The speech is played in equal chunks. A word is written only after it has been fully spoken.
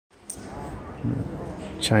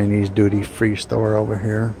Chinese duty-free store over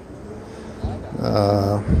here.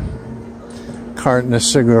 Carton of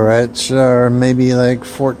cigarettes are maybe like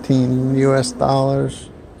 14 US dollars.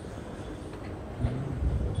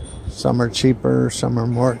 Some are cheaper, some are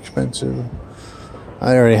more expensive.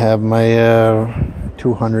 I already have my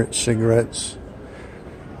 200 cigarettes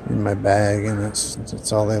in my bag, and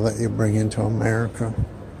that's all they let you bring into America.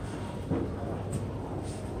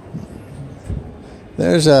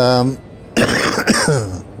 There's a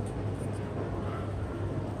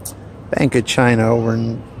Bank of China over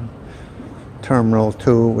in Terminal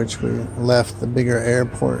 2, which we left, the bigger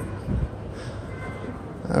airport.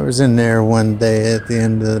 I was in there one day at the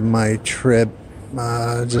end of my trip,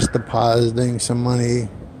 just depositing some money,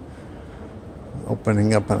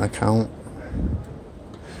 opening up an account.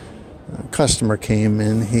 A customer came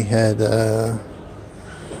in. He had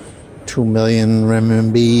 2 million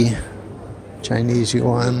renminbi, Chinese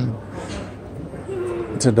yuan,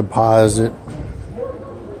 to deposit.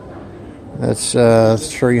 That's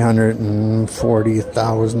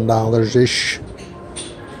 $340,000-ish.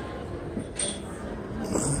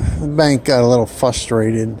 The bank got a little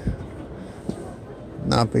frustrated.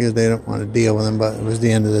 Not because they don't want to deal with him, but it was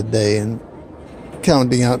the end of the day, and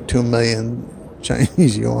counting out 2 million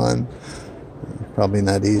Chinese yuan, probably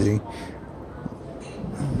not easy.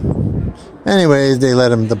 Anyways, they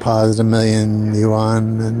let him deposit 1 million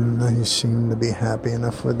yuan, and he seemed to be happy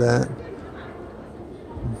enough with that.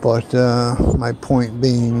 But my point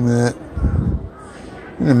being that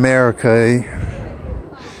in America,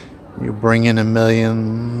 you bring in $1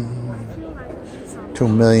 million, $2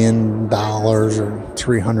 million, or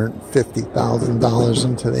 $350,000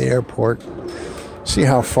 into the airport. See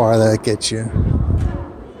how far that gets you.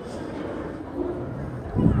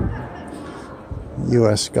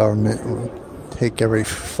 U.S. government will take every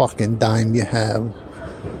fucking dime you have,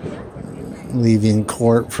 leave you in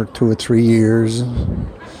court for 2 or 3 years,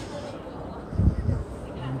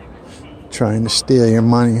 trying to steal your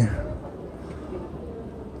money.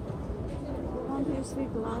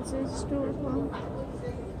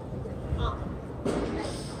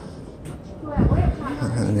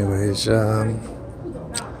 Anyways,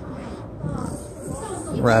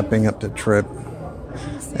 wrapping up the trip.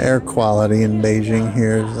 Air quality in Beijing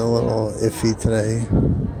here is a little iffy today.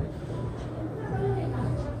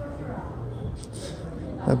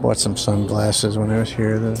 I bought some sunglasses when I was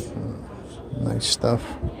here. They're nice stuff.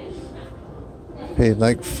 Paid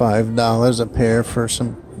like $5 a pair for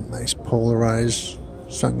some nice polarized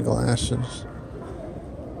sunglasses.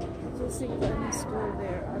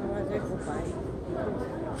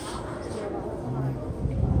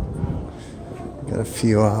 Got a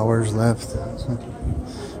few hours left.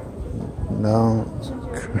 No,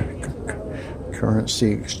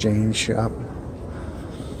 currency exchange shop.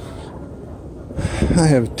 I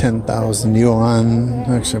have 10,000 yuan.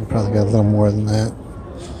 Actually, I probably got a little more than that.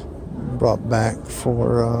 Brought back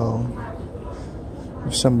for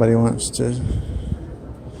if somebody wants to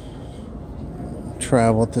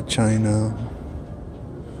travel to China.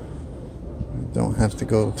 Don't have to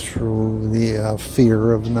go through the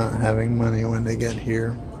fear of not having money when they get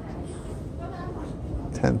here.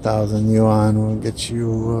 10,000 yuan will get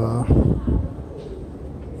you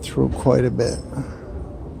through quite a bit.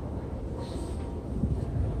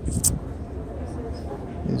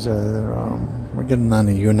 These are we're getting on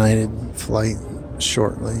a United flight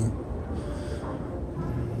shortly.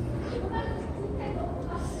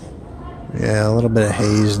 Yeah, a little bit of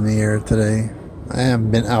haze in the air today. I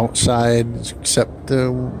haven't been outside except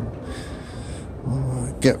to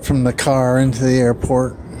get from the car into the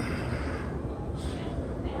airport.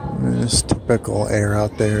 It's typical air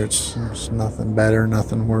out there. It's nothing better,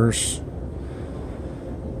 nothing worse.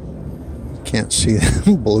 Can't see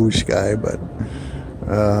the blue sky, but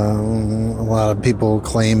a lot of people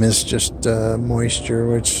claim it's just moisture,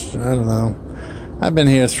 which I don't know. I've been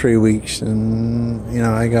here 3 weeks, and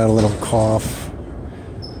I got a little cough.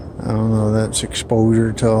 I don't know, that's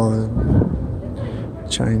exposure to all the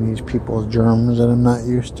Chinese people's germs that I'm not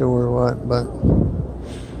used to or what, but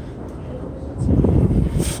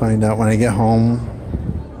find out when I get home.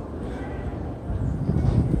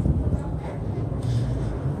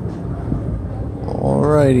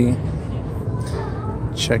 Alrighty.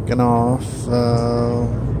 Checking off for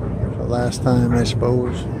the last time, I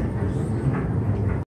suppose.